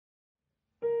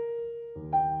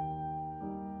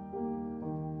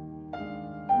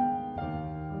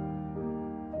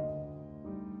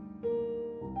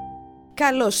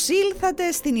Καλώς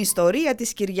ήλθατε στην Ιστορία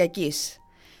της Κυριακής.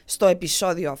 Στο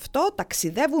επεισόδιο αυτό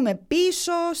ταξιδεύουμε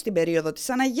πίσω στην περίοδο της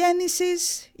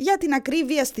αναγέννησης, για την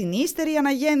ακρίβεια στην ύστερη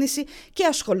αναγέννηση και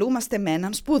ασχολούμαστε με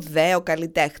έναν σπουδαίο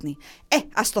καλλιτέχνη.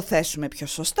 Ας το θέσουμε πιο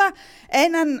σωστά,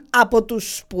 έναν από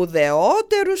τους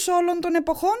σπουδαιότερους όλων των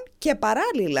εποχών και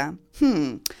παράλληλα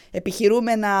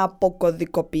επιχειρούμε να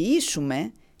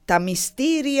αποκωδικοποιήσουμε τα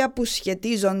μυστήρια που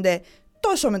σχετίζονται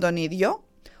τόσο με τον ίδιο,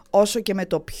 όσο και με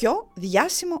το πιο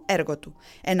διάσημο έργο του.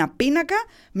 Ένα πίνακα,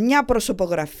 μια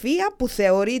προσωπογραφία που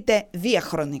θεωρείται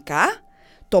διαχρονικά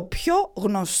το πιο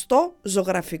γνωστό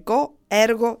ζωγραφικό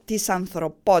έργο της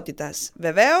ανθρωπότητας.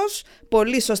 Βεβαίως,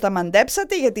 πολύ σωστά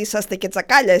μαντέψατε γιατί είσαστε και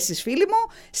τσακάλια εσείς φίλοι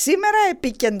μου. Σήμερα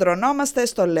επικεντρωνόμαστε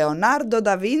στο Λεονάρντο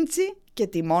Βίντσι και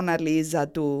τη Μόνα Λίζα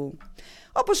του.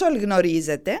 Όπως όλοι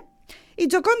γνωρίζετε, η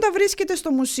Τζοκόντα βρίσκεται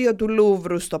στο Μουσείο του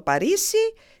Λούβρου στο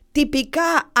Παρίσι.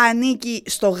 Τυπικά ανήκει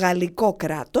στο γαλλικό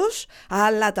κράτος,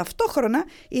 αλλά ταυτόχρονα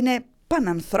είναι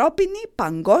πανανθρώπινη,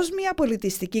 παγκόσμια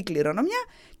πολιτιστική κληρονομιά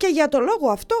και για το λόγο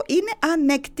αυτό είναι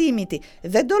ανεκτήμητη.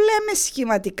 Δεν το λέμε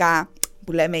σχηματικά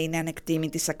που λέμε είναι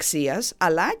ανεκτήμητης αξίας,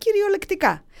 αλλά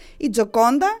κυριολεκτικά. Η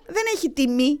Τζοκόντα δεν έχει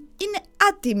τιμή, είναι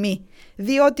άτιμη,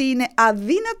 διότι είναι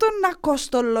αδύνατο να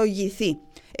κοστολογηθεί.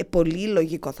 Πολύ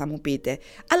λογικό θα μου πείτε,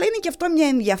 αλλά είναι και αυτό μια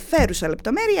ενδιαφέρουσα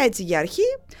λεπτομέρεια έτσι για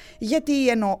αρχή, γιατί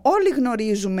ενώ όλοι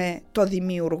γνωρίζουμε το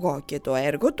δημιουργό και το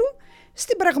έργο του,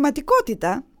 στην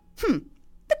πραγματικότητα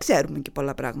δεν ξέρουμε και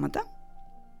πολλά πράγματα,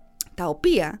 τα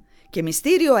οποία και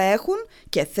μυστήριο έχουν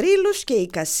και θρύλους και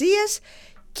εικασίες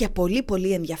και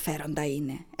πολύ ενδιαφέροντα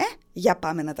είναι. Για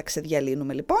πάμε να τα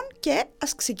ξεδιαλύνουμε λοιπόν και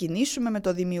ας ξεκινήσουμε με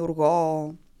το δημιουργό.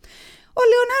 Ο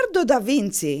Λεονάρντο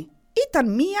Βίντσι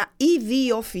ήταν μία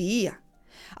ιδιοφυΐα.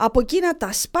 Από εκείνα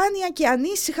τα σπάνια και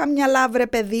ανήσυχα μυαλά, βρε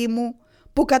παιδί μου,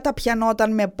 που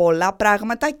καταπιανόταν με πολλά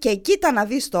πράγματα και κοίτα να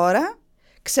δεις τώρα,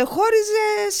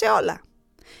 ξεχώριζε σε όλα.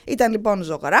 Ήταν λοιπόν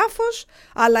ζωγράφος,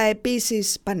 αλλά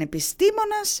επίσης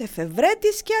πανεπιστήμονας,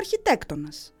 εφευρέτης και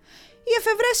αρχιτέκτονας. Οι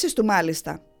εφευρέσεις του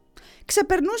μάλιστα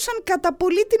ξεπερνούσαν κατά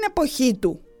πολύ την εποχή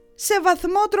του. Σε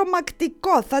βαθμό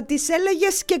τρομακτικό, θα τις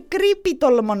έλεγες και creepy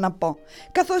τολμώ να πω,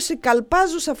 καθώς η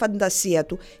καλπάζουσα φαντασία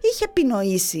του είχε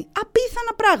επινοήσει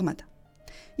απίθανα πράγματα.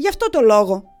 Γι' αυτό το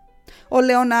λόγο, ο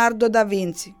Λεονάρντο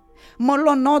Βίντσι,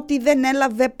 μολονότι δεν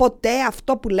έλαβε ποτέ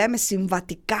αυτό που λέμε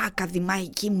συμβατικά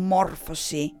ακαδημαϊκή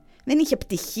μόρφωση, δεν είχε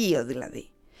πτυχίο δηλαδή,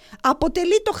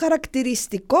 αποτελεί το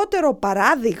χαρακτηριστικότερο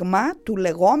παράδειγμα του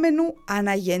λεγόμενου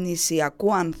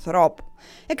αναγεννησιακού ανθρώπου.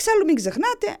 Εξάλλου μην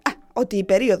ξεχνάτε ότι η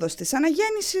περίοδος της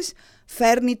αναγέννησης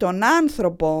φέρνει τον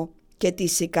άνθρωπο και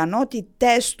τις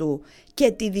ικανότητές του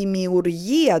και τη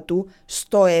δημιουργία του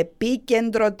στο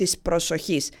επίκεντρο της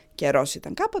προσοχής. Καιρός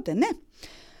ήταν κάποτε, ναι.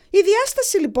 Η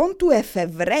διάσταση λοιπόν του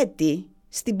εφευρέτη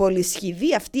στην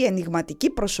πολυσχηδή αυτή ενιγματική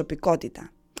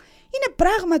προσωπικότητα είναι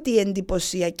πράγματι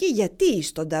εντυπωσιακή, γιατί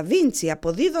στον Βίντσι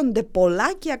αποδίδονται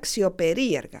πολλά και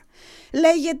αξιοπερίεργα.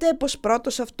 Λέγεται πως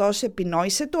πρώτος αυτός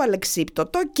επινόησε το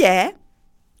αλεξίπτωτο και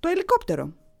το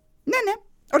ελικόπτερο. Ναι,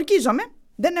 ορκίζομαι,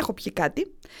 δεν έχω πιει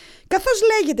κάτι. Καθώς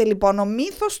λέγεται λοιπόν ο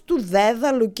μύθος του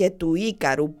Δέδαλου και του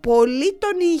Ίκαρου, πολύ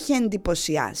τον είχε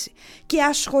εντυπωσιάσει και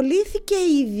ασχολήθηκε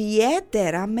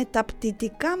ιδιαίτερα με τα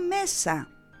πτυτικά μέσα.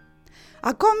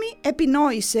 Ακόμη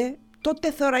επινόησε το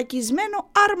τεθωρακισμένο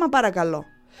άρμα παρακαλώ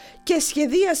και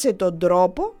σχεδίασε τον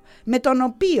τρόπο με τον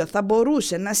οποίο θα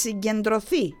μπορούσε να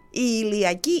συγκεντρωθεί η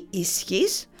ηλιακή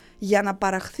ισχύς για να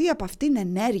παραχθεί από αυτήν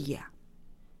ενέργεια.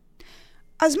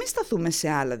 Ας μην σταθούμε σε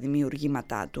άλλα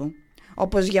δημιουργήματά του,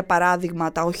 όπως για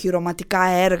παράδειγμα τα οχυρωματικά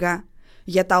έργα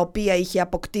για τα οποία είχε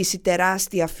αποκτήσει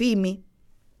τεράστια φήμη.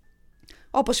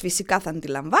 Όπως φυσικά θα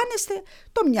αντιλαμβάνεστε,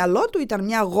 το μυαλό του ήταν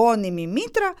μια γόνιμη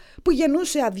μήτρα που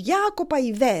γεννούσε αδιάκοπα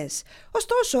ιδέες.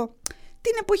 Ωστόσο,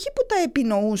 την εποχή που τα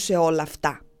επινοούσε όλα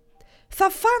αυτά, θα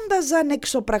φάνταζαν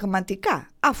εξωπραγματικά,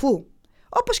 αφού,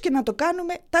 όπως και να το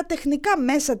κάνουμε, τα τεχνικά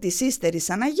μέσα της ύστερης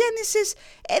αναγέννησης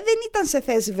δεν ήταν σε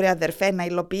θέση, βρε αδερφέ, να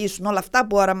υλοποιήσουν όλα αυτά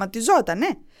που οραματιζότανε.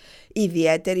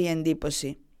 Ιδιαίτερη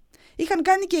εντύπωση είχαν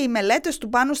κάνει και οι μελέτες του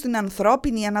πάνω στην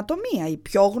ανθρώπινη ανατομία. Η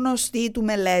πιο γνωστή του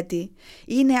μελέτη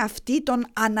είναι αυτή των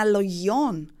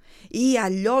αναλογιών ή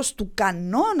αλλιώς του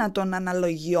κανόνα των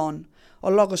αναλογιών. Ο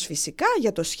λόγος φυσικά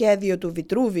για το σχέδιο του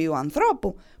Βιτρούβιου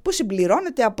ανθρώπου, που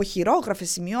συμπληρώνεται από χειρόγραφες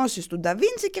σημειώσεις του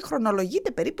Βίντσι και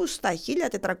χρονολογείται περίπου στα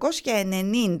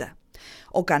 1490.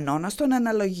 Ο κανόνας των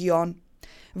αναλογιών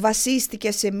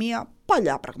βασίστηκε σε μία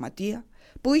παλιά πραγματεία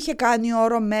που είχε κάνει ο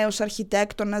Ρωμαίος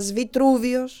αρχιτέκτονας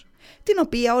Βιτρούβιος, την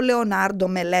οποία ο Λεονάρντο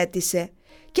μελέτησε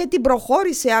και την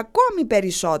προχώρησε ακόμη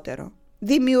περισσότερο,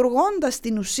 δημιουργώντας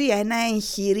στην ουσία ένα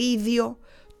εγχειρίδιο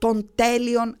των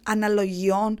τέλειων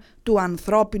αναλογιών του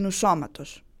ανθρώπινου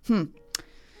σώματος.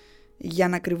 για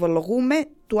να κρυβολογούμε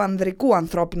του ανδρικού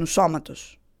ανθρώπινου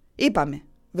σώματος. Είπαμε,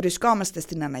 βρισκόμαστε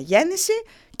στην αναγέννηση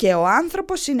και ο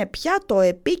άνθρωπος είναι πια το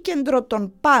επίκεντρο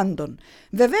των πάντων.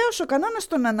 Βεβαίως ο κανόνας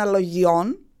των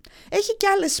αναλογιών έχει και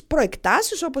άλλες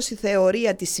προεκτάσεις, όπως η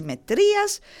θεωρία της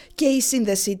συμμετρίας και η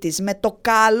σύνδεσή της με το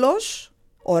κάλος,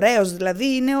 ωραίος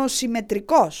δηλαδή είναι ο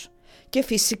συμμετρικός, και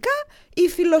φυσικά οι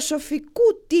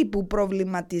φιλοσοφικού τύπου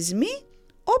προβληματισμοί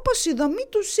όπως η δομή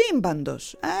του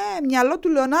σύμπαντος. Μυαλό του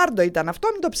Λεονάρντο ήταν αυτό,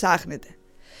 μην το ψάχνετε.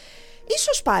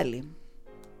 Ίσως πάλι,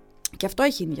 και αυτό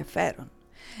έχει ενδιαφέρον,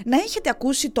 να έχετε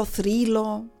ακούσει το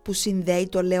θρύλο που συνδέει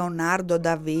το Λεονάρντο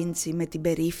ντα Βίντσι με την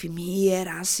περίφημη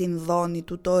Ιερά Συνδόνη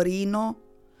του Τωρίνο.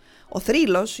 Ο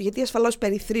θρύλος, γιατί ασφαλώς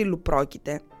περί θρύλου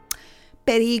πρόκειται,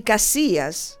 περί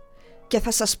εικασίας, και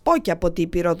θα σας πω και από τι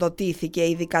πυροδοτήθηκε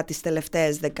ειδικά τις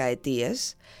τελευταίες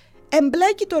δεκαετίες,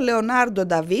 εμπλέκει το Λεονάρντο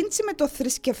ντα Βίντσι με το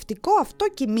θρησκευτικό αυτό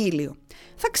κοιμήλιο.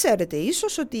 Θα ξέρετε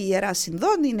ίσως ότι η Ιερά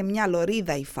Συνδόνη είναι μια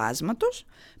λωρίδα υφάσματος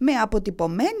με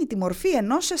αποτυπωμένη τη μορφή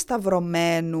ενός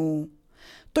εσταυρωμένου.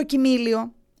 Το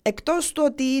κοιμήλιο, εκτός του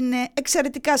ότι είναι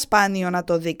εξαιρετικά σπάνιο να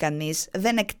το δει κανείς,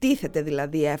 δεν εκτίθεται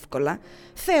δηλαδή εύκολα,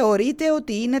 θεωρείται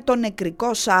ότι είναι το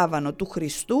νεκρικό σάβανο του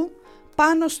Χριστού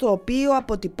πάνω στο οποίο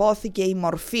αποτυπώθηκε η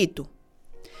μορφή του.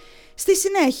 Στη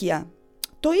συνέχεια,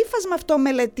 το ύφασμα αυτό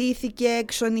μελετήθηκε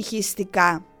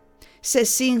εξονυχιστικά σε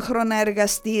σύγχρονα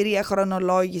εργαστήρια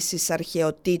χρονολόγησης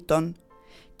αρχαιοτήτων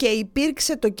και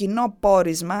υπήρξε το κοινό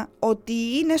πόρισμα ότι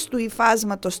οι ίνες του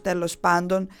υφάσματος τέλος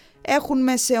πάντων έχουν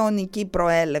μεσαιωνική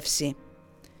προέλευση.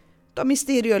 Το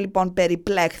μυστήριο λοιπόν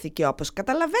περιπλέχθηκε, όπως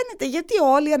καταλαβαίνετε, γιατί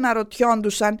όλοι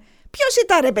αναρωτιόντουσαν ποιος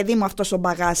ήταν ρε παιδί μου αυτός ο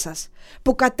μπαγάσας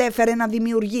που κατέφερε να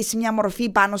δημιουργήσει μια μορφή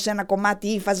πάνω σε ένα κομμάτι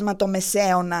ύφασμα το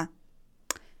μεσαίωνα.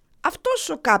 Αυτός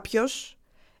ο κάποιος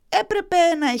έπρεπε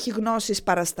να έχει γνώσεις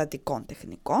παραστατικών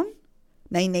τεχνικών,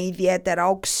 να είναι ιδιαίτερα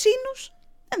οξύνους,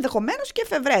 ενδεχομένως και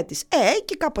εφευρέτης.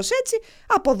 Και κάπως έτσι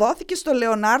αποδόθηκε στο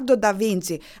Λεονάρντο ντα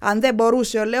Βίντσι. Αν δεν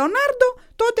μπορούσε ο Λεονάρντο,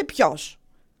 τότε ποιος?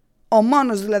 Ο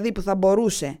μόνος δηλαδή που θα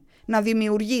μπορούσε να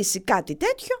δημιουργήσει κάτι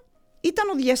τέτοιο ήταν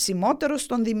ο διασημότερος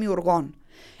των δημιουργών.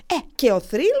 Και ο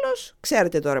θρύλος,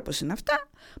 ξέρετε τώρα πως είναι αυτά,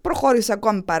 προχώρησε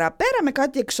ακόμη παραπέρα με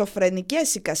κάτι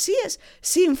εξωφρενικές εικασίες,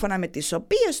 σύμφωνα με τις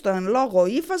οποίες το εν λόγω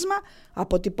ύφασμα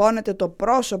αποτυπώνεται το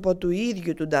πρόσωπο του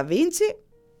ίδιου του ντα Βίντσι,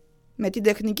 με την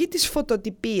τεχνική της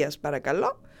φωτοτυπίας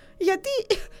παρακαλώ, γιατί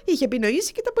είχε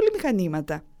επινοήσει και τα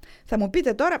πολυμηχανήματα. Θα μου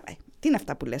πείτε τώρα, τι είναι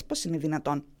αυτά που λες, πώς είναι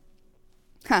δυνατόν?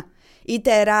 Η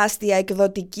τεράστια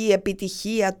εκδοτική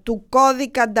επιτυχία του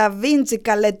κώδικα ντα Βίντσι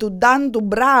καλέ του Ντάν του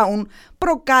Μπράουν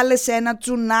προκάλεσε ένα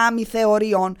τσουνάμι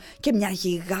θεωριών και μια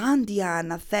γιγάντια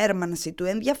αναθέρμανση του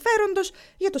ενδιαφέροντος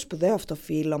για το σπουδαίο αυτό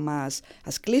φίλο μας.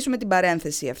 Ας κλείσουμε την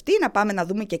παρένθεση αυτή, να πάμε να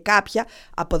δούμε και κάποια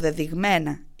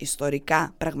αποδεδειγμένα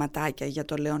ιστορικά πραγματάκια για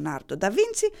το Λεονάρντο ντα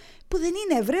Βίντσι που δεν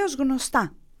είναι ευρέως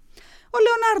γνωστά. Ο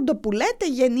Λεονάρντο που λέτε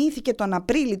γεννήθηκε τον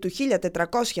Απρίλιο του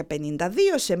 1452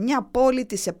 σε μια πόλη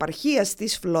της επαρχίας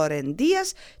της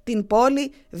Φλωρεντίας, την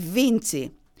πόλη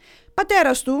Βίντσι.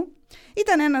 Πατέρας του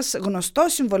ήταν ένας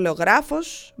γνωστός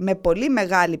συμβολιογράφος με πολύ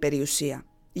μεγάλη περιουσία,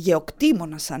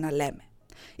 γεωκτήμονας σαν να λέμε.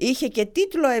 Είχε και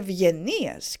τίτλο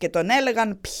ευγενίας και τον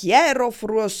έλεγαν Πιέρο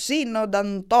Φρουοσίνο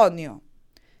ντ'Αντόνιο.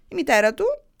 Η μητέρα του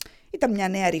ήταν μια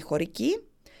νεαρή χωρική,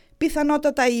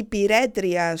 πιθανότατα η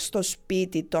υπηρέτρια στο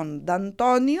σπίτι των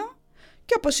Ντ'Αντόνιο,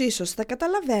 και όπως ίσως θα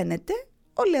καταλαβαίνετε,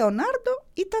 ο Λεονάρντο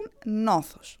ήταν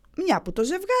νόθος, μια που το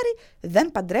ζευγάρι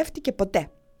δεν παντρεύτηκε ποτέ.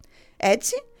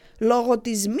 Έτσι, λόγω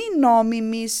της μη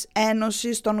νόμιμης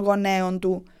ένωσης των γονέων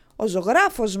του, ο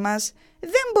ζωγράφος μας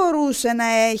δεν μπορούσε να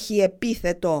έχει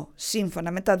επίθετο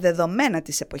σύμφωνα με τα δεδομένα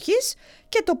της εποχής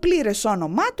και το πλήρες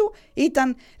όνομά του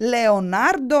ήταν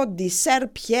Λεονάρντο ντι Σερ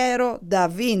Πιέρο ντα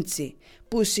Βίντσι,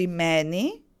 που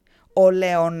σημαίνει ο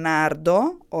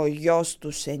Λεονάρντο, ο γιος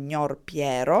του Σενιόρ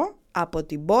Πιέρο, από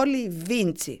την πόλη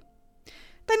Βίντσι.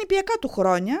 Τα νηπιακά του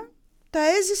χρόνια τα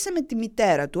έζησε με τη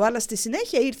μητέρα του, αλλά στη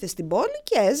συνέχεια ήρθε στην πόλη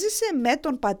και έζησε με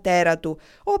τον πατέρα του,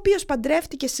 ο οποίος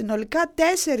παντρεύτηκε συνολικά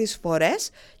 4 φορές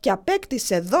και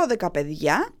απέκτησε 12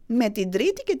 παιδιά με την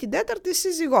τρίτη και την τέταρτη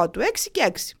σύζυγό του, 6 και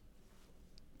 6.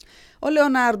 Ο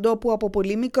Λεονάρντο, που από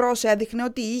πολύ μικρός έδειχνε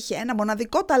ότι είχε ένα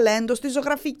μοναδικό ταλέντο στη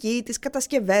ζωγραφική, τις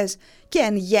κατασκευές και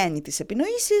εν γέννη τις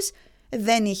επινοήσεις,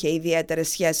 δεν είχε ιδιαίτερες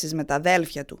σχέσεις με τα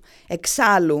αδέλφια του.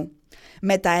 Εξάλλου,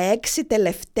 με τα 6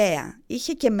 τελευταία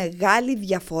είχε και μεγάλη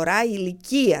διαφορά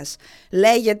ηλικίας.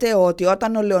 Λέγεται ότι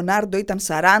όταν ο Λεονάρντο ήταν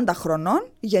 40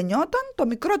 χρονών, γεννιόταν το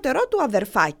μικρότερό του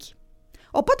αδερφάκι.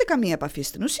 Οπότε καμία επαφή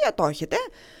στην ουσία, το έχετε.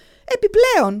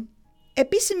 Επιπλέον,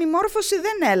 επίσημη μόρφωση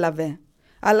δεν έλαβε.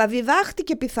 αλλά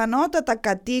διδάχτηκε πιθανότατα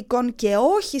κατοίκον και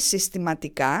όχι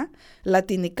συστηματικά,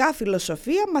 λατινικά,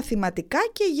 φιλοσοφία, μαθηματικά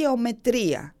και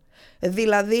γεωμετρία.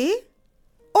 Δηλαδή,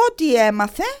 ό,τι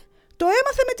έμαθε, το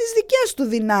έμαθε με τις δικές του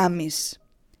δυνάμεις.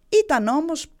 Ήταν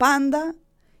όμως πάντα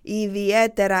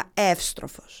ιδιαίτερα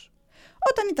εύστροφος.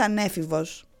 Όταν ήταν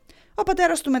έφηβος, ο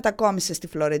πατέρας του μετακόμισε στη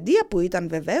Φλωρεντία, που ήταν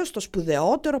βεβαίως το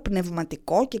σπουδαιότερο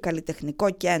πνευματικό και καλλιτεχνικό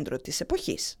κέντρο της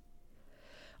εποχής.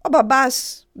 Ο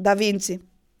μπαμπάς Βίντσι,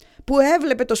 που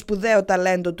έβλεπε το σπουδαίο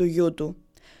ταλέντο του γιού του,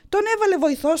 τον έβαλε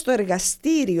βοηθό στο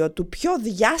εργαστήριο του πιο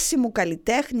διάσημου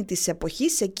καλλιτέχνη της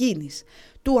εποχής εκείνης,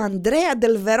 του Αντρέα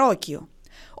Ντελ Βερόκιο,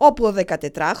 όπου ο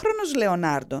 14χρονος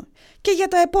Λεονάρντο και για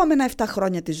τα επόμενα 7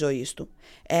 χρόνια της ζωής του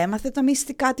έμαθε τα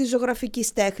μυστικά της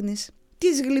ζωγραφικής τέχνης,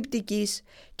 της γλυπτικής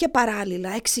και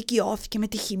παράλληλα εξοικειώθηκε με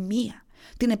τη χημεία,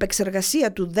 την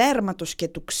επεξεργασία του δέρματος και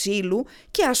του ξύλου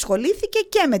και ασχολήθηκε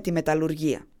και με τη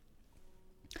μεταλλουργία.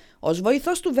 Ως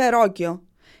βοηθός του Βερόκιο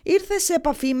ήρθε σε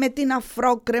επαφή με την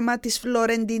αφρόκρεμα της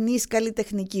φλωρεντινής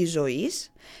καλλιτεχνικής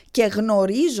ζωής και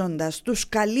γνωρίζοντας τους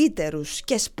καλύτερους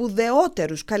και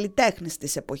σπουδαιότερους καλλιτέχνες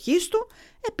της εποχής του,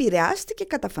 επηρεάστηκε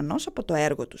καταφανώς από το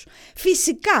έργο τους.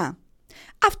 Φυσικά,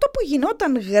 αυτό που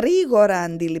γινόταν γρήγορα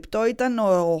αντιληπτό ήταν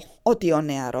ότι ο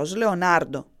νεαρός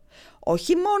Λεονάρντο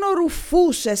όχι μόνο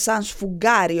ρουφούσε σαν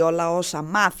σφουγγάρι όλα όσα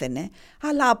μάθαινε,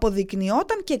 αλλά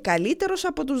αποδεικνυόταν και καλύτερος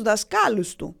από τους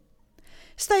δασκάλους του.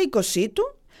 Στα 20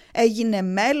 του έγινε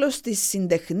μέλος της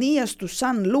συντεχνίας του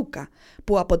Σαν Λούκα,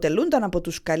 που αποτελούνταν από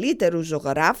τους καλύτερους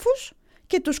ζωγράφους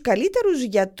και τους καλύτερους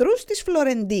γιατρούς της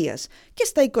Φλωρεντίας, και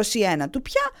στα 21 του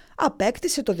πια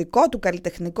απέκτησε το δικό του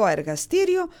καλλιτεχνικό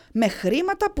εργαστήριο με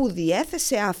χρήματα που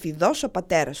διέθεσε αφιδώς ο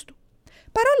πατέρας του.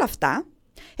 Παρ' όλα αυτά,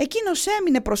 εκείνος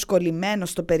έμεινε προσκολλημένος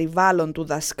στο περιβάλλον του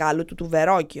δασκάλου του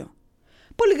Βερόκιο.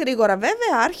 Πολύ γρήγορα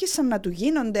βέβαια άρχισαν να του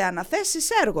γίνονται αναθέσεις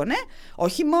έργων,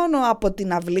 όχι μόνο από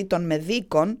την αυλή των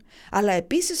Μεδίκων, αλλά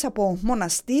επίσης από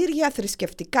μοναστήρια,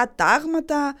 θρησκευτικά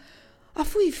τάγματα,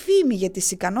 αφού η φήμη για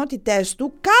τις ικανότητές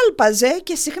του κάλπαζε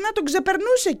και συχνά τον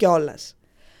ξεπερνούσε κιόλας.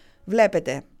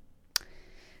 Βλέπετε,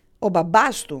 ο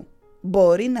μπαμπάς του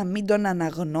μπορεί να μην τον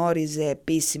αναγνώριζε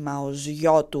επίσημα ως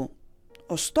γιο του,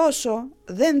 ωστόσο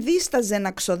δεν δίσταζε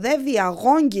να ξοδεύει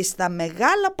αγόγγιστα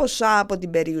μεγάλα ποσά από την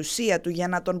περιουσία του για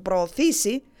να τον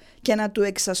προωθήσει και να του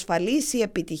εξασφαλίσει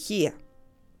επιτυχία.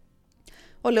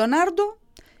 Ο Λεονάρντο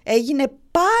έγινε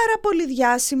πάρα πολύ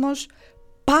διάσημος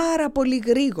πάρα πολύ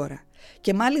γρήγορα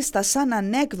και μάλιστα σαν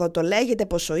ανέκδοτο λέγεται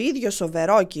πως ο ίδιος ο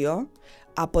Βερόκιο,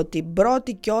 από την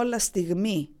πρώτη κιόλα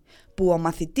στιγμή που ο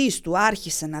μαθητής του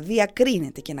άρχισε να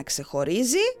διακρίνεται και να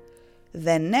ξεχωρίζει,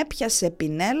 δεν έπιασε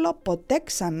πινέλο ποτέ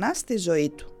ξανά στη ζωή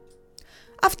του.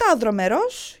 Αυτά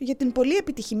αδρομερός για την πολύ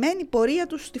επιτυχημένη πορεία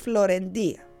του στη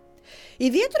Φλωρεντία.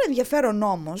 Ιδιαίτερο ενδιαφέρον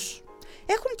όμως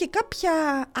έχουν και κάποια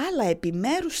άλλα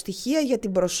επιμέρους στοιχεία για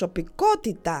την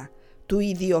προσωπικότητα του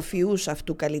ιδιοφυούς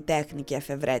αυτού καλλιτέχνη και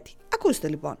εφευρέτη. Ακούστε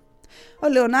λοιπόν, ο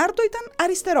Λεονάρντο ήταν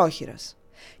αριστερόχειρας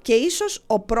και ίσως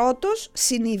ο πρώτος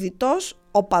συνειδητός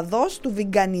οπαδός του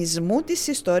βιγκανισμού της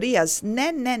ιστορίας.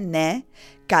 Ναι,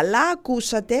 καλά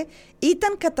ακούσατε,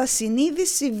 ήταν κατά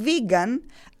συνείδηση βίγκαν,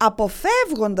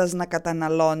 αποφεύγοντας να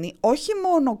καταναλώνει όχι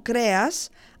μόνο κρέας,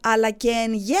 αλλά και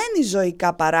εν γέννη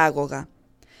ζωικά παράγωγα.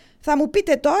 Θα μου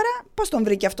πείτε τώρα πώς τον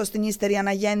βρήκε αυτό στην ύστερη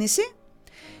αναγέννηση?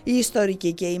 Οι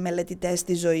ιστορικοί και οι μελετητές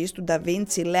της ζωής του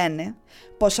Βίντσι λένε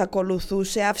πως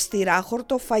ακολουθούσε αυστηρά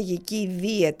χορτοφαγική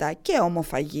δίαιτα και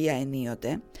ομοφαγία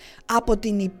ενίοτε από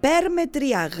την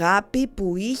υπέρμετρη αγάπη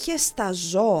που είχε στα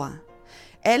ζώα.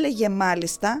 Έλεγε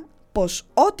μάλιστα πως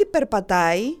ό,τι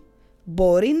περπατάει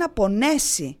μπορεί να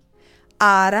πονέσει,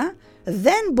 άρα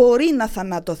δεν μπορεί να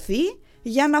θανατωθεί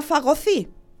για να φαγωθεί.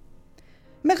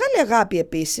 Μεγάλη αγάπη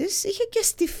επίσης είχε και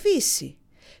στη φύση,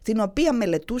 την οποία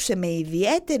μελετούσε με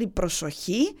ιδιαίτερη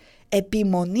προσοχή,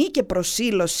 επιμονή και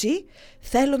προσήλωση,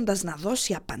 θέλοντας να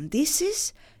δώσει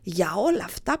απαντήσεις για όλα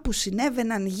αυτά που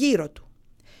συνέβαιναν γύρω του.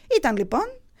 Ήταν λοιπόν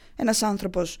ένας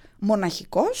άνθρωπος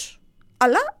μοναχικός,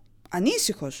 αλλά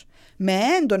ανήσυχος, με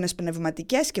έντονες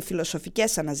πνευματικές και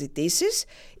φιλοσοφικές αναζητήσεις,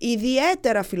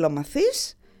 ιδιαίτερα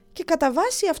φιλομαθής και κατά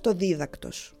βάση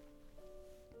αυτοδίδακτος.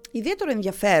 Ιδιαίτερο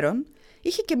ενδιαφέρον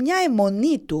είχε και μια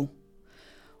αιμονή του.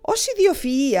 Ως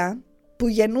ιδιοφυΐα που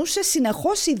γεννούσε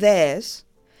συνεχώς ιδέες,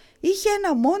 είχε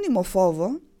ένα μόνιμο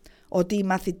φόβο ότι οι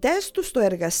μαθητές του στο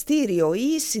εργαστήριο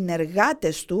ή οι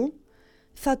συνεργάτες του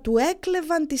θα του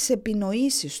έκλεβαν τις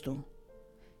επινοήσεις του.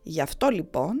 Γι' αυτό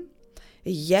λοιπόν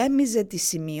γέμιζε τις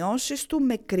σημειώσεις του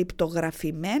με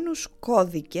κρυπτογραφημένους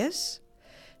κώδικες,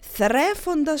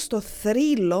 θρέφοντας το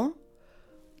θρύλο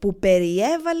που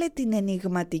περιέβαλε την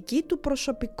ενιγματική του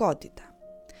προσωπικότητα.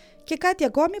 Και κάτι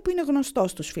ακόμη που είναι γνωστό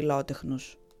στους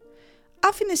φιλότεχνους.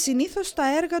 άφηνε συνήθως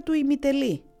τα έργα του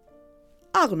ημιτελή.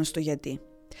 Άγνωστο γιατί.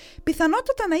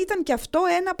 Πιθανότατα να ήταν και αυτό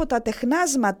ένα από τα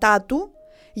τεχνάσματά του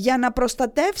για να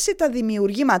προστατεύσει τα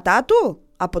δημιουργήματά του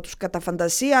από τους κατά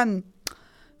φαντασίαν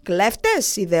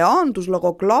κλέφτες ιδεών, τους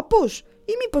λογοκλόπους,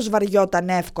 ή μήπως βαριόταν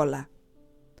εύκολα.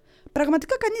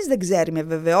 Πραγματικά κανείς δεν ξέρει με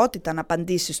βεβαιότητα να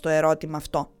απαντήσει στο ερώτημα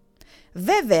αυτό.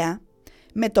 Βέβαια,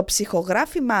 με το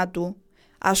ψυχογράφημά του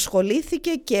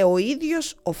ασχολήθηκε και ο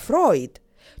ίδιος ο Φρόιντ,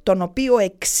 τον οποίο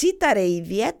εξήταρε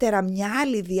ιδιαίτερα μια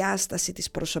άλλη διάσταση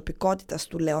της προσωπικότητας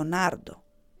του Λεονάρντο.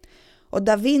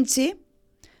 Ο Βίντσι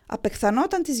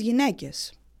απεχθανόταν τις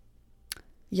γυναίκες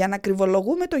για να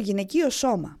κρυβολογούμε το γυναικείο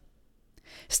σώμα.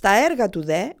 Στα έργα του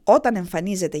δε, όταν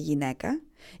εμφανίζεται γυναίκα,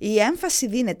 η έμφαση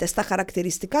δίνεται στα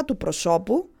χαρακτηριστικά του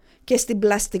προσώπου και στην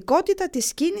πλαστικότητα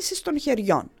της κίνησης των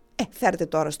χεριών. Φέρτε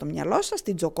τώρα στο μυαλό σας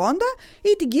την Τζοκόντα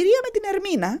ή την κυρία με την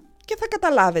Ερμίνα και θα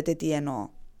καταλάβετε τι εννοώ.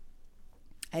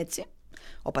 Έτσι,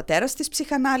 ο πατέρας της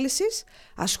ψυχανάλυσης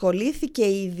ασχολήθηκε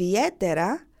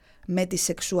ιδιαίτερα με τη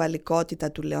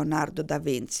σεξουαλικότητα του Λεονάρντο ντα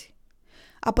Βίντσι.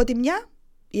 Από τη μια,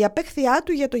 η απέχθειά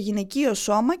του για το γυναικείο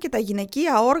σώμα και τα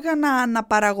γυναικεία όργανα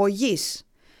αναπαραγωγής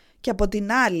και από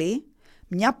την άλλη,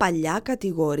 μια παλιά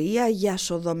κατηγορία για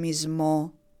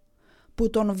σοδομισμό που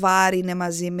τον βάρινε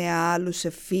μαζί με άλλους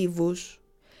εφήβους,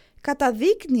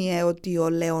 καταδείκνυε ότι ο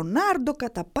Λεονάρντο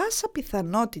κατά πάσα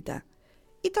πιθανότητα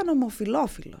ήταν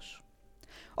ομοφυλόφιλος.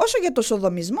 Όσο για το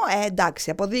σοδομισμό, εντάξει,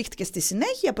 αποδείχτηκε στη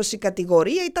συνέχεια πως η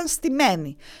κατηγορία ήταν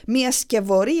στημένη, μια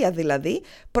σκευωρία δηλαδή,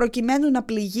 προκειμένου να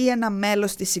πληγεί ένα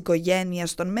μέλος της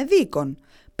οικογένειας των μεδίκων.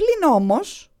 Πλην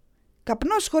όμως,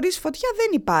 καπνός χωρίς φωτιά δεν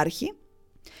υπάρχει.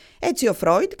 Έτσι ο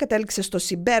Φρόιντ κατέληξε στο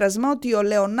συμπέρασμα ότι ο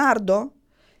Λεονάρντο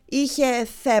είχε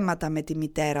θέματα με τη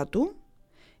μητέρα του,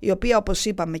 η οποία όπως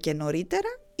είπαμε και νωρίτερα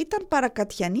ήταν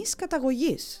παρακατιανής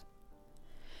καταγωγής.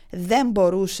 Δεν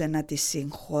μπορούσε να τη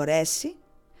συγχωρέσει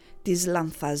τις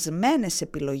λανθασμένες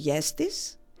επιλογές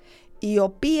της, οι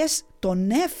οποίες τον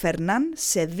έφερναν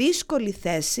σε δύσκολη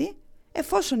θέση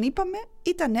εφόσον είπαμε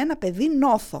ήταν ένα παιδί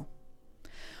νόθο.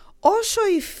 Όσο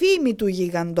η φήμη του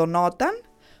γιγαντωνόταν,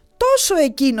 τόσο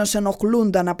εκείνος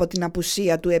ενοχλούνταν από την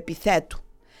απουσία του επιθέτου.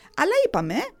 Αλλά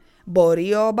είπαμε,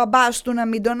 μπορεί ο μπαμπάς του να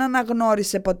μην τον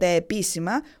αναγνώρισε ποτέ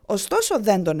επίσημα, ωστόσο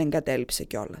δεν τον εγκατέλειψε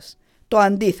κιόλας. Το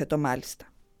αντίθετο μάλιστα.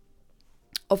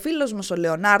 Ο φίλος μας ο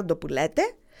Λεονάρντο που λέτε,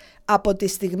 από τη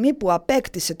στιγμή που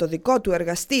απέκτησε το δικό του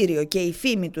εργαστήριο και η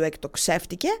φήμη του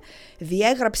εκτοξεύτηκε,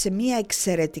 διέγραψε μια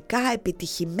εξαιρετικά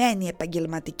επιτυχημένη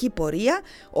επαγγελματική πορεία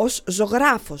ως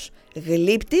ζωγράφος,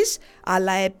 γλύπτης,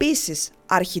 αλλά επίσης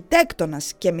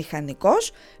αρχιτέκτονας και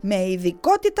μηχανικός, με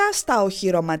ειδικότητα στα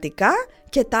οχυρωματικά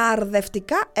και τα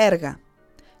αρδευτικά έργα.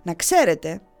 Να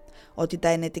ξέρετε ότι τα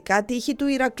ενετικά τείχη του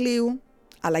Ηρακλείου,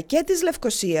 αλλά και της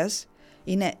Λευκωσίας,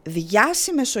 είναι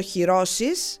διάσημες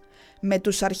οχυρώσεις με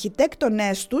τους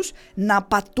αρχιτέκτονές τους να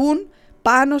πατούν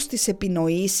πάνω στις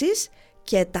επινοήσεις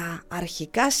και τα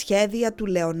αρχικά σχέδια του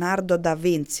Λεονάρντο ντα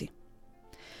Βίντσι.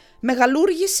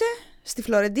 Μεγαλούργησε στη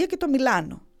Φλωρεντία και το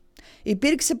Μιλάνο.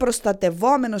 Υπήρξε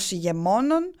προστατευόμενος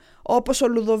ηγεμόνων όπως ο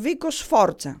Λουδοβίκος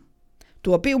Σφόρτσα,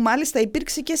 του οποίου μάλιστα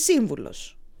υπήρξε και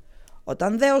σύμβουλος.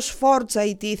 Όταν δε ο Σφόρτσα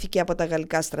ιτήθηκε από τα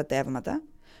γαλλικά στρατεύματα,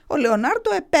 ο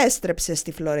Λεονάρντο επέστρεψε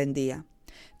στη Φλωρεντία.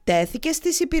 Τέθηκε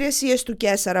στις υπηρεσίες του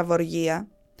Καίσαρα Βοργία,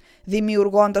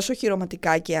 δημιουργώντας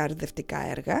οχυρωματικά και αρδευτικά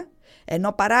έργα,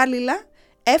 ενώ παράλληλα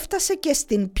έφτασε και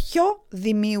στην πιο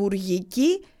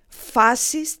δημιουργική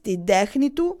φάση στην τέχνη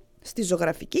του, στη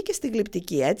ζωγραφική και στη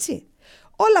γλυπτική, έτσι.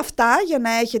 Όλα αυτά για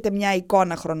να έχετε μια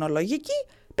εικόνα χρονολογική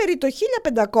περί το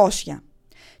 1500.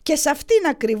 Και σε αυτήν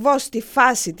ακριβώς τη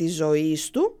φάση της ζωής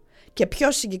του, και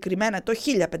πιο συγκεκριμένα το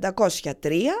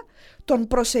 1503, τον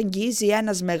προσεγγίζει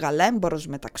ένας μεγαλέμπορος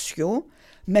μεταξιού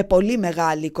με πολύ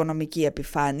μεγάλη οικονομική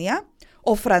επιφάνεια,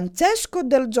 ο Φραντσέσκο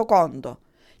ντελ Τζοκόντο,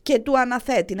 και του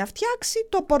αναθέτει να φτιάξει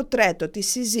το πορτρέτο της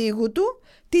συζύγου του,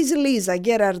 της Λίζα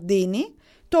Γκεραρντίνη,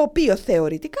 το οποίο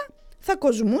θεωρητικά θα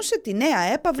κοσμούσε τη νέα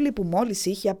έπαυλη που μόλις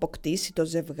είχε αποκτήσει το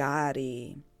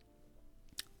ζευγάρι.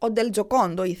 Ο ντελ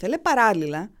Τζοκόντο ήθελε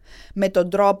παράλληλα με τον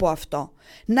τρόπο αυτό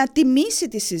να τιμήσει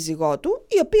τη σύζυγό του,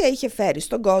 η οποία είχε φέρει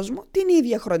στον κόσμο την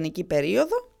ίδια χρονική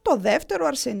περίοδο το δεύτερο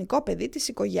αρσενικό παιδί της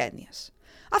οικογένειας.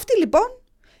 Αυτή λοιπόν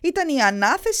ήταν η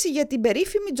ανάθεση για την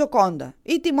περίφημη Τζοκόντα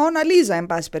ή τη Μόνα Λίζα εν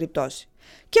πάση περιπτώσει.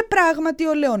 Και πράγματι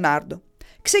ο Λεονάρντο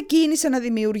ξεκίνησε να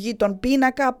δημιουργεί τον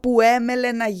πίνακα που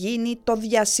έμελε να γίνει το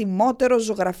διασημότερο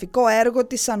ζωγραφικό έργο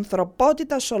της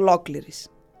ανθρωπότητας ολόκληρης.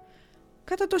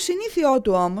 Κατά το συνήθειό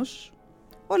του όμως,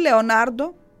 ο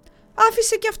Λεονάρντο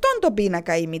άφησε και αυτόν τον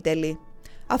πίνακα ημιτελή,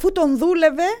 αφού τον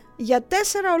δούλευε για 4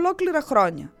 ολόκληρα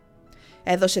χρόνια.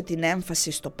 Έδωσε την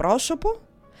έμφαση στο πρόσωπο,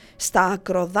 στα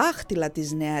ακροδάχτυλα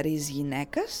της νεαρής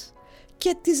γυναίκας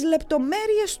και τις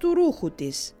λεπτομέρειες του ρούχου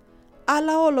της,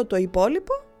 αλλά όλο το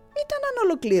υπόλοιπο ήταν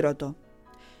ανολοκλήρωτο.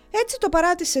 Έτσι το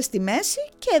παράτησε στη μέση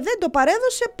και δεν το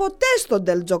παρέδωσε ποτέ στον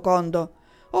Ντελ Τζοκόντο,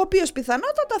 ο οποίος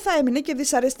πιθανότατα θα έμεινε και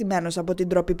δυσαρεστημένος από την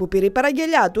τρόπη που πήρε η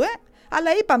παραγγελιά του,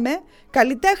 αλλά είπαμε,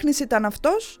 καλλιτέχνης ήταν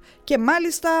αυτός και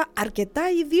μάλιστα αρκετά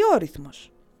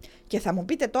ιδιόρυθμος. Και θα μου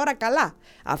πείτε τώρα καλά,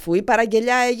 αφού η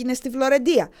παραγγελιά έγινε στη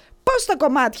Φλωρεντία, πώς στα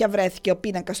κομμάτια βρέθηκε ο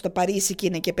πίνακας στο Παρίσι και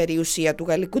είναι και περιουσία του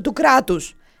γαλλικού του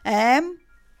κράτους?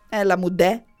 Έλα μου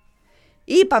ντε.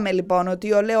 Είπαμε λοιπόν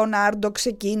ότι ο Λεονάρντο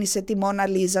ξεκίνησε τη Μόνα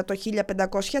Λίζα το 1503,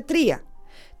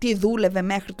 τη δούλευε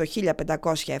μέχρι το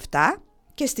 1507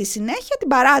 και στη συνέχεια την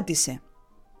παράτησε.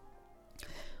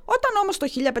 Όταν όμως το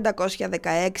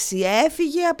 1516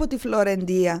 έφυγε από τη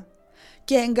Φλωρεντία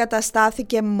και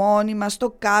εγκαταστάθηκε μόνιμα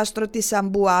στο κάστρο της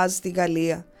Αμπουάζ στη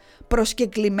Γαλλία,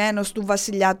 προσκεκλημένος του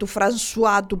βασιλιά του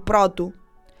Φρανσουά του Πρώτου,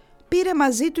 πήρε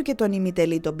μαζί του και τον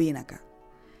ημιτελή τον πίνακα.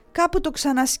 Κάπου το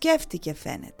ξανασκέφτηκε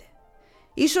φαίνεται.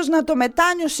 Ίσως να το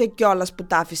μετάνιωσε κιόλας που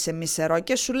τ' άφησε μισερό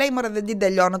και σου λέει μωρέ δεν την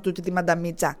τελειώνω τούτη τη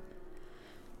μανταμίτσα.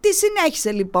 Τη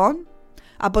συνέχισε λοιπόν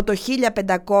από το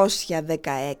 1516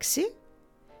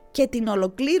 και την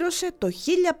ολοκλήρωσε το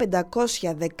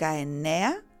 1519,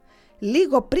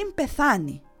 λίγο πριν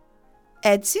πεθάνει.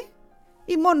 Έτσι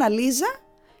η Μόνα Λίζα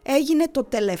έγινε το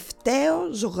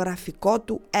τελευταίο ζωγραφικό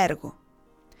του έργο.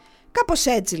 Κάπως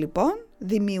έτσι λοιπόν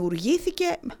δημιουργήθηκε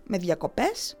με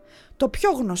διακοπές το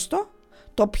πιο γνωστό,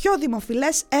 το πιο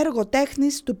δημοφιλές έργο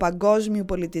τέχνης του παγκόσμιου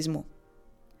πολιτισμού.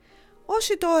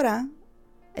 Όσοι τώρα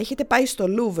έχετε πάει στο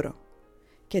Λούβρο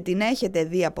και την έχετε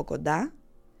δει από κοντά,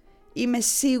 είμαι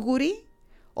σίγουρη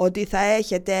ότι θα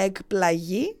έχετε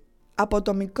εκπλαγεί από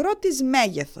το μικρό της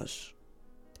μέγεθος.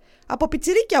 Από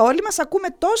πιτσιρίκια όλοι μας ακούμε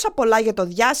τόσα πολλά για το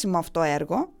διάσημο αυτό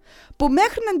έργο, που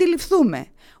μέχρι να αντιληφθούμε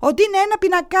ότι είναι ένα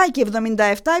πινακάκι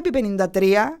 77x53,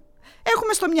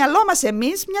 έχουμε στο μυαλό μας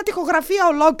εμείς μια τοιχογραφία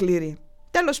ολόκληρη.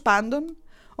 Τέλος πάντων,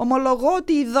 ομολογώ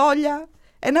ότι η δόλια,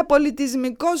 ένα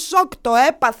πολιτισμικό σοκ το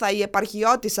έπαθα η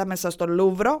επαρχιώτισσα μέσα στο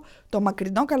Λούβρο το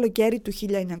μακρινό καλοκαίρι του 1990,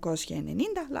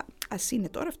 αλλά ας είναι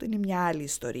τώρα, αυτό είναι μια άλλη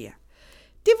ιστορία.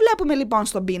 Τι βλέπουμε λοιπόν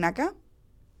στον πίνακα?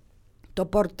 Το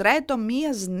πορτρέτο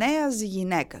μιας νέας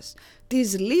γυναίκας,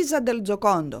 της Λίζα Ντελ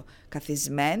Τζοκόντο,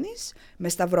 καθισμένης, με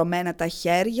σταυρωμένα τα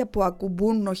χέρια που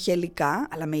ακουμπούν νοχελικά,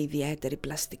 αλλά με ιδιαίτερη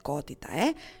πλαστικότητα,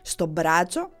 στο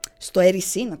μπράτσο, στο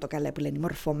ερησίνο το καλέ που λένε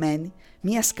μορφωμένη,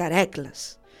 μιας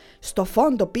καρέκλας. Στο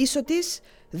φόντο πίσω της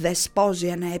δεσπόζει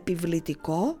ένα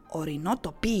επιβλητικό ορεινό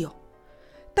τοπίο.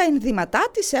 Τα ενδύματά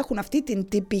της έχουν αυτή την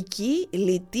τυπική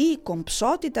λιτή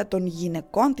κομψότητα των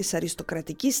γυναικών της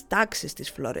αριστοκρατικής τάξης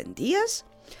της Φλωρεντίας,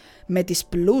 με τις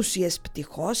πλούσιες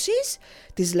πτυχώσεις,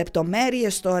 τις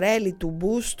λεπτομέρειες στο ρέλι του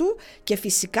μπούστου και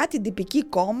φυσικά την τυπική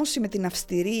κόμωση με την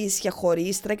αυστηρή ίσια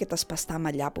χωρίστρα και τα σπαστά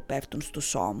μαλλιά που πέφτουν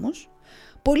στους ώμους.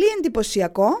 Πολύ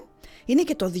εντυπωσιακό είναι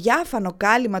και το διάφανο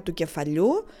κάλυμα του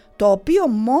κεφαλιού, το οποίο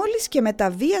μόλις και με τα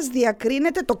βίας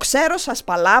διακρίνεται, το ξέρω σας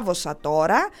παλάβωσα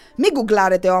τώρα, μην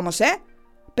γκουγκλάρετε όμως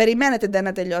περιμένετε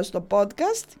να τελειώσει το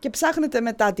podcast και ψάχνετε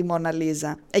μετά τη Μόνα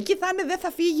Λίζα, εκεί θα είναι, δεν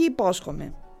θα φύγει,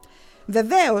 υπόσχομαι.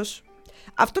 Βεβαίως,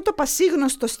 αυτό το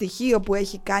πασίγνωστο στοιχείο που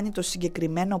έχει κάνει το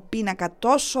συγκεκριμένο πίνακα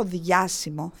τόσο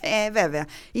διάσημο, βέβαια,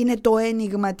 είναι το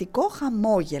ενιγματικό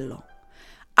χαμόγελο.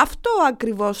 Αυτό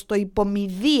ακριβώς το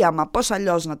υπομηδίαμα, πώς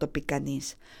αλλιώς να το πει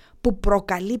κανείς, που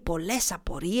προκαλεί πολλές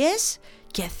απορίες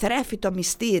και θρέφει το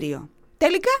μυστήριο.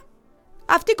 Τελικά,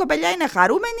 αυτή η κοπελιά είναι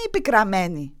χαρούμενη ή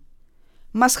πικραμένη?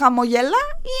 Μας χαμογελά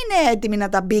ή είναι έτοιμη να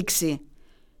τα μπήξει?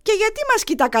 Και γιατί μας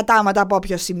κοιτά κατάματα από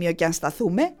όποιο σημείο και αν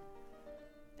σταθούμε?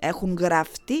 Έχουν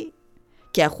γραφτεί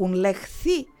και έχουν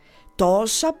λεχθεί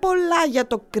τόσα πολλά για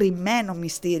το κρυμμένο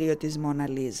μυστήριο της Μόνα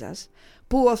Λίζας,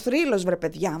 που ο θρύλος, βρε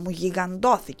παιδιά μου,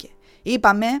 γιγαντώθηκε.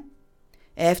 Είπαμε,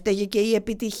 έφταιγε και η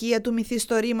επιτυχία του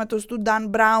μυθιστορήματος του Νταν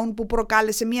Μπράουν που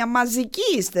προκάλεσε μια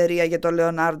μαζική ιστερία για τον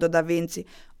Λεονάρντο ντα Βίντσι.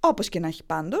 Όπως και να έχει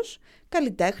πάντως,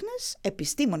 καλλιτέχνες,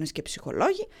 επιστήμονες και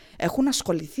ψυχολόγοι έχουν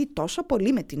ασχοληθεί τόσο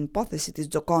πολύ με την υπόθεση της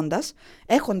Τζοκόντας,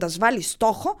 έχοντας βάλει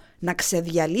στόχο να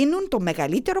ξεδιαλύνουν το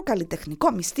μεγαλύτερο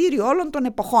καλλιτεχνικό μυστήριο όλων των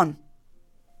εποχών.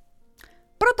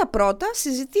 Πρώτα-πρώτα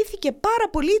συζητήθηκε πάρα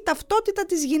πολύ η ταυτότητα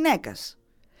της γυναίκας.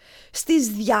 Στις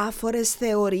διάφορες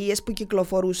θεωρίες που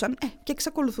κυκλοφορούσαν και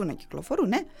εξακολουθούν να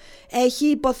κυκλοφορούν, έχει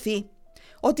υποθεί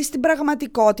ότι στην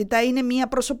πραγματικότητα είναι μία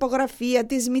προσωπογραφία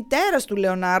της μητέρας του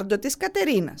Λεονάρντο, της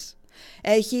Κατερίνας.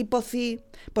 Έχει υποθεί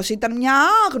πως ήταν μια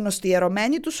άγνωστη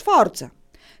ερωμένη του Σφόρτσα.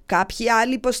 Κάποιοι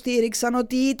άλλοι υποστήριξαν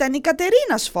ότι ήταν η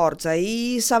Κατερίνα Σφόρτσα ή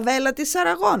η Ισαβέλα της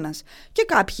Αραγώνας και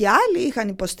κάποιοι άλλοι είχαν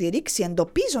υποστηρίξει,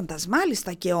 εντοπίζοντας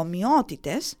μάλιστα και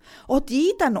ομοιότητες, ότι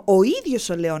ήταν ο ίδιος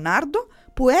ο Λεονάρντο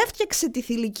που έφτιαξε τη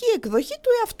θηλυκή εκδοχή του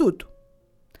εαυτού του.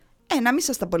 Να μην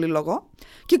σας τα πολυλογώ,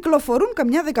 κυκλοφορούν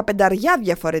καμιά 15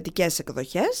 διαφορετικές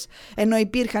εκδοχές, ενώ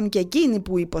υπήρχαν και εκείνοι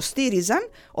που υποστήριζαν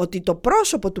ότι το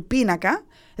πρόσωπο του πίνακα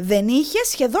δεν είχε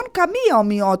σχεδόν καμία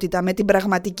ομοιότητα με την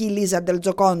πραγματική Λίζα ντελ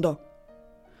Τζοκόντο.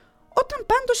 Όταν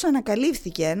πάντως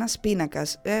ανακαλύφθηκε ένας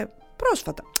πίνακας,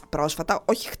 πρόσφατα,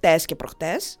 όχι χτες και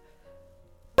προχτές,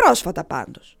 πρόσφατα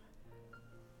πάντως,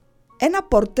 ένα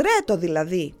πορτρέτο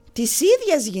δηλαδή της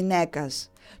ίδιας γυναίκας,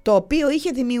 το οποίο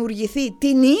είχε δημιουργηθεί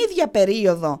την ίδια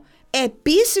περίοδο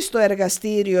επίσης στο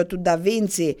εργαστήριο του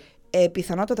Βίντσι,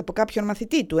 πιθανότατα από κάποιον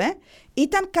μαθητή του,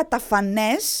 ήταν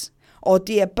καταφανές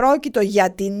ότι επρόκειτο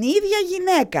για την ίδια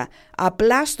γυναίκα.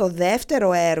 Απλά στο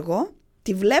δεύτερο έργο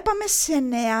τη βλέπαμε σε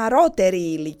νεαρότερη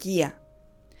ηλικία.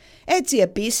 Έτσι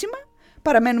επίσημα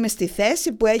παραμένουμε στη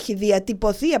θέση που έχει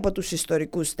διατυπωθεί από τους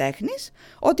ιστορικούς τέχνης,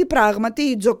 ότι πράγματι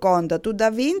η Τζοκόντα του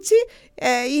Βίντσι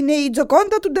είναι η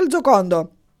Τζοκόντα του ντελ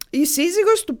Τζοκόντο, η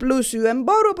σύζυγος του πλούσιου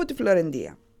εμπόρου από τη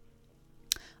Φλωρεντία.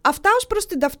 Αυτά ως προς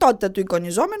την ταυτότητα του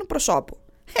εικονιζόμενου προσώπου.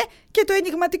 Και το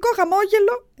ενιγματικό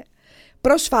χαμόγελο.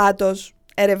 Προσφάτως,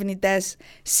 ερευνητές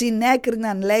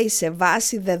συνέκριναν, λέει, σε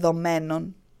βάση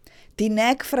δεδομένων την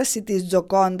έκφραση της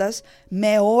Τζοκόντας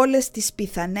με όλες τις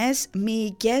πιθανές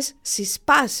μυϊκές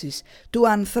συσπάσεις του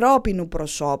ανθρώπινου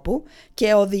προσώπου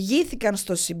και οδηγήθηκαν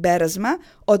στο συμπέρασμα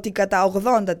ότι κατά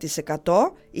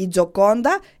 80% η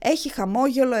Τζοκόντα έχει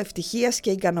χαμόγελο ευτυχίας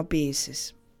και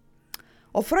ικανοποίησης.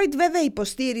 Ο Φρόιντ βέβαια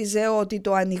υποστήριζε ότι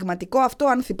το ανοιγματικό αυτό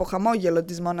άνθυπο χαμόγελο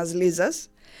της Μόνας Λίζας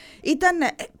ήταν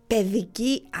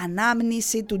παιδική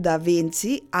ανάμνηση του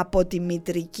Βίντσι από τη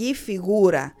μητρική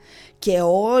φιγούρα και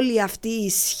όλη αυτή η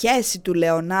σχέση του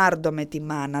Λεονάρντο με τη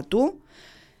μάνα του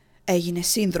έγινε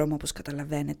σύνδρομο, όπως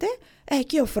καταλαβαίνετε,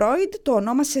 και ο Φρόιντ το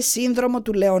ονόμασε σύνδρομο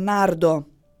του Λεονάρντο.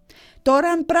 Τώρα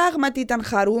αν πράγματι ήταν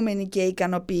χαρούμενη και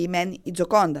ικανοποιημένη η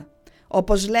Τζοκόντα,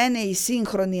 όπως λένε οι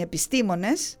σύγχρονοι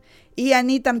επιστήμονες, ή αν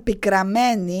ήταν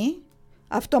πικραμένη,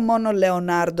 αυτό μόνο ο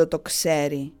Λεονάρντο το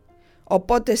ξέρει.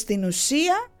 Οπότε στην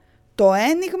ουσία το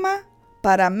ένιγμα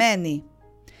παραμένει.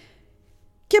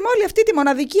 Και με όλη αυτή τη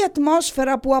μοναδική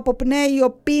ατμόσφαιρα που αποπνέει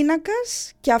ο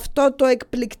πίνακας και αυτό το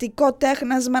εκπληκτικό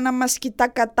τέχνασμα να μας κοιτά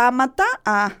κατάματα,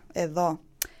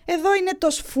 εδώ είναι το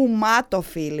σφουμάτο,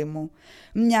 φίλοι μου,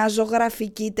 μια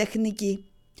ζωγραφική τεχνική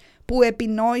που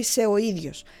επινόησε ο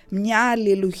ίδιος, μια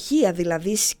αλληλουχία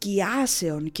δηλαδή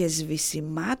σκιάσεων και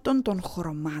σβησιμάτων των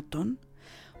χρωμάτων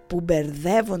που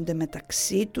μπερδεύονται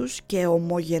μεταξύ τους και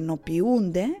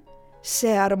ομογενοποιούνται σε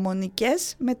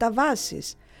αρμονικές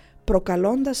μεταβάσεις,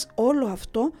 προκαλώντας όλο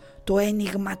αυτό το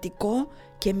ενιγματικό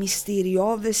και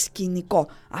μυστηριώδες σκηνικό.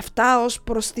 Αυτά ως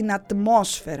προς την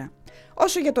ατμόσφαιρα.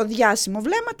 Όσο για το διάσημο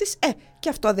βλέμμα της, και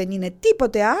αυτό δεν είναι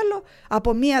τίποτε άλλο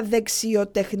από μια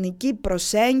δεξιοτεχνική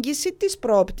προσέγγιση της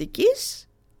προοπτικής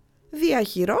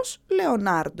διαχειρός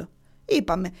Λεονάρντο.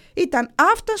 Είπαμε, ήταν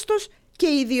άφταστος και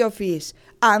ιδιοφυής.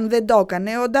 Αν δεν το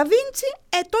έκανε ο Βίντσι,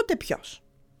 τότε ποιος?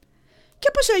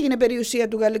 Και πώς έγινε περιουσία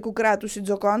του γαλλικού κράτους η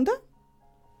Τζοκόντα?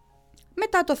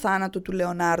 Μετά το θάνατο του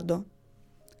Λεονάρντο,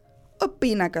 ο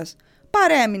πίνακας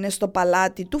παρέμεινε στο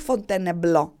παλάτι του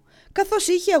Φοντενεμπλό, καθώς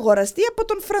είχε αγοραστεί από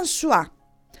τον Φρανσουά.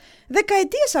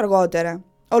 Δεκαετίες αργότερα,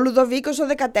 ο Λουδοβίκος ο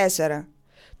 14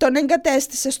 τον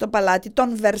εγκατέστησε στο παλάτι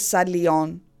των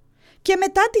Βερσαλιών και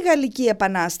μετά τη Γαλλική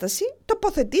Επανάσταση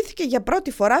τοποθετήθηκε για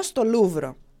πρώτη φορά στο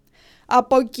Λούβρο.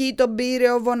 Από εκεί τον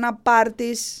πήρε ο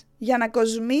Βοναπάρτης για να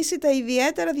κοσμήσει τα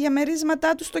ιδιαίτερα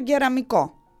διαμερίσματά του στον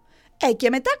κεραμικό. Και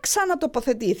μετά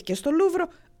ξανατοποθετήθηκε στο Λούβρο,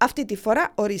 αυτή τη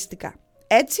φορά οριστικά.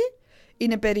 Έτσι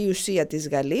είναι περιουσία της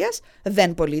Γαλλίας,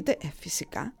 δεν πωλείται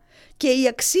φυσικά, και η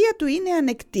αξία του είναι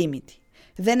ανεκτήμητη.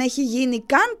 Δεν έχει γίνει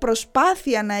καν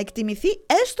προσπάθεια να εκτιμηθεί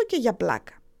έστω και για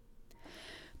πλάκα.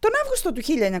 Τον Αύγουστο του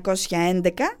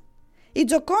 1911 η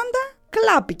Τζοκόντα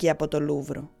κλάπηκε από το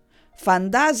Λούβρο.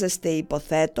 Φαντάζεστε,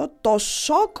 υποθέτω, το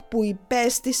σοκ που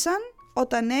υπέστησαν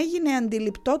όταν έγινε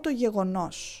αντιληπτό το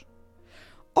γεγονός.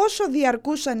 Όσο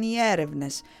διαρκούσαν οι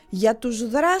έρευνες για τους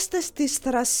δράστες της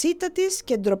θρασίτατης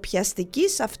και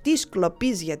ντροπιαστικής αυτής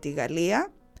κλοπής για τη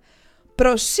Γαλλία,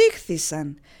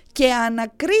 προσήχθησαν και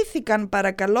ανακρίθηκαν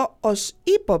παρακαλώ ως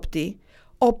ύποπτοι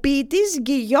ο ποιητής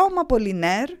Γκυγιόμ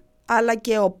Απολινέρ αλλά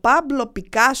και ο Πάμπλο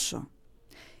Πικάσο.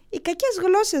 Οι κακές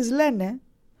γλώσσες λένε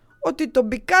ότι τον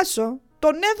Πικάσο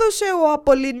τον έδωσε ο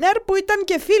Απολινέρ που ήταν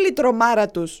και φίλη τρομάρα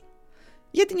τους.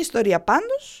 Για την ιστορία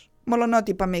πάντως,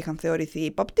 μολονότι είπαμε είχαν θεωρηθεί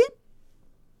ύποπτοι,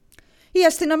 Οι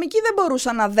αστυνομικοί δεν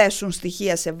μπορούσαν να δέσουν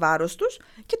στοιχεία σε βάρος τους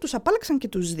και τους απάλαξαν και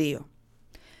τους δύο.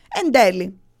 Εν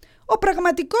τέλει, ο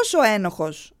πραγματικός ο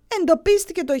ένοχος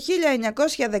εντοπίστηκε το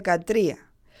 1913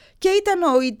 και ήταν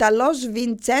ο Ιταλός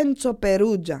Βιντσέντσο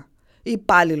Περούτζα,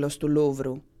 υπάλληλος του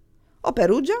Λούβρου. Ο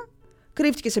Περούτζα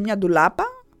κρύφτηκε σε μια ντουλάπα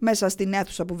μέσα στην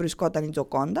αίθουσα που βρισκόταν η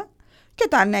Τζοκόντα και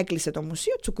όταν έκλεισε το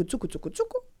μουσείο,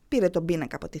 τσουκουτσούκου, πήρε τον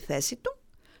πίνακα από τη θέση του,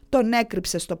 τον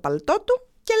έκρυψε στο παλτό του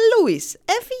και Λούις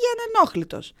έφυγε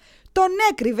ανενόχλητος. Τον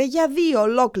έκρυβε για 2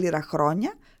 ολόκληρα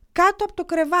χρόνια κάτω από το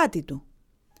κρεβάτι του.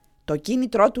 Το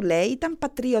κίνητρό του, λέει, ήταν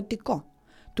πατριωτικό.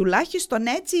 Τουλάχιστον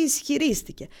έτσι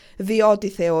ισχυρίστηκε, διότι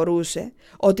θεωρούσε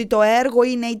ότι το έργο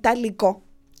είναι ιταλικό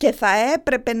και θα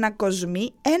έπρεπε να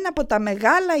κοσμεί ένα από τα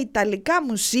μεγάλα ιταλικά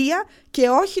μουσεία και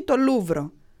όχι το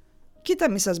Λούβρο.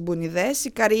 Κοίτα μη σας μπουνιδές,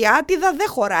 η καριάτιδα δεν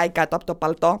χωράει κάτω από το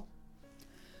παλτό.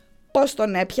 Πώς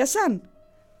τον έπιασαν?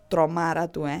 Τρομάρα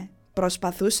του,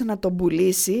 προσπαθούσε να τον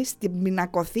πουλήσει στην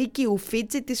πινακοθήκη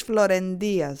Ουφίτσι της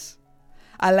Φλωρεντίας.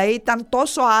 Αλλά ήταν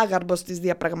τόσο άγαρμπος στις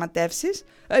διαπραγματεύσεις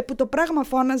που το πράγμα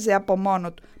φώναζε από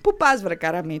μόνο του. Πού πας βρε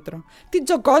Καραμήτρο, την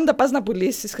Τζοκόντα πας να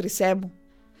πουλήσεις, χρυσέ μου?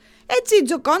 Έτσι η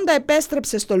Τζοκόντα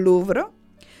επέστρεψε στο Λούβρο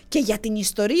και για την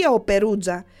ιστορία ο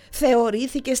Περούτζα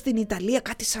θεωρήθηκε στην Ιταλία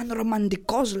κάτι σαν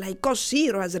ρομαντικός λαϊκός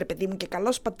ήρωας, ρε παιδί μου, και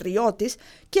καλός πατριώτης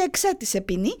και εξέτησε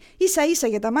ποινή ίσα ίσα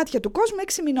για τα μάτια του κόσμου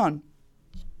 6 μηνών.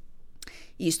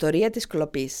 Η ιστορία της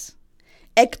κλοπής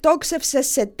εκτόξευσε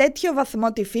σε τέτοιο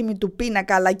βαθμό τη φήμη του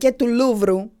πίνακα αλλά και του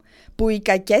Λούβρου που οι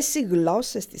κακές οι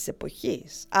γλώσσες της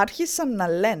εποχής άρχισαν να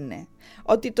λένε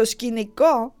ότι το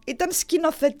σκηνικό ήταν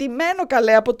σκηνοθετημένο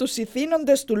καλέ από τους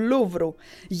ηθήνοντες του Λούβρου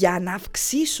για να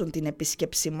αυξήσουν την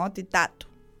επισκεψιμότητά του.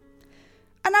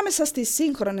 Ανάμεσα στις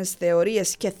σύγχρονες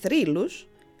θεωρίες και θρύλους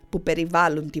που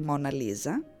περιβάλλουν τη Μόνα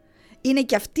Λίζα είναι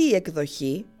και αυτή η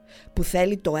εκδοχή που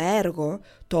θέλει το έργο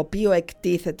το οποίο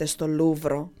εκτίθεται στο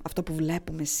Λούβρο, αυτό που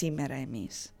βλέπουμε σήμερα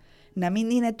εμείς, να μην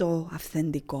είναι το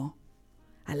αυθεντικό,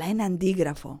 αλλά ένα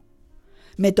αντίγραφο,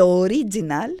 με το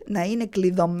original να είναι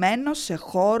κλειδωμένο σε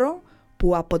χώρο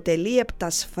που αποτελεί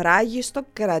επτασφράγιστο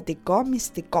κρατικό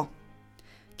μυστικό.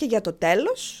 Και για το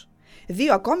τέλος,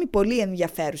 2 ακόμη πολύ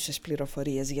ενδιαφέρουσες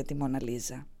πληροφορίες για τη Μόνα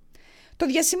Λίζα. Το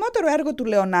διασημότερο έργο του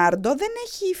Λεονάρντο δεν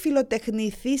έχει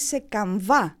φιλοτεχνηθεί σε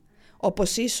καμβά,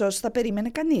 όπως ίσως θα περίμενε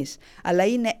κανείς, αλλά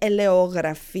είναι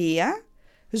ελαιογραφία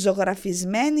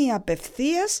ζωγραφισμένη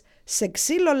απευθείας σε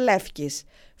ξύλο λεύκης.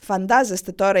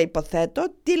 Φαντάζεστε τώρα,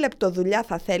 υποθέτω, τι λεπτοδουλειά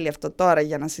θα θέλει αυτό τώρα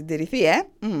για να συντηρηθεί,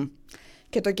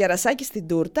 Και το κερασάκι στην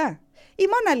τούρτα. Η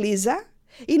Μόνα Λίζα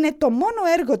είναι το μόνο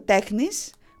έργο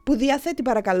τέχνης που διαθέτει,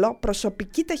 παρακαλώ,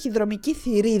 προσωπική ταχυδρομική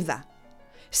θηρίδα,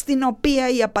 στην οποία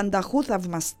οι απανταχού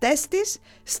θαυμαστές της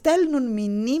στέλνουν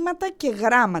μηνύματα και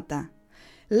γράμματα.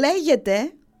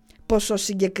 Λέγεται πως ο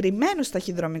συγκεκριμένος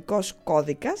ταχυδρομικός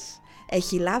κώδικας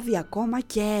έχει λάβει ακόμα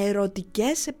και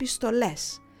ερωτικές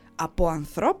επιστολές από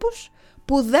ανθρώπους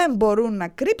που δεν μπορούν να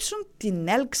κρύψουν την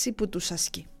έλξη που τους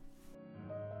ασκεί.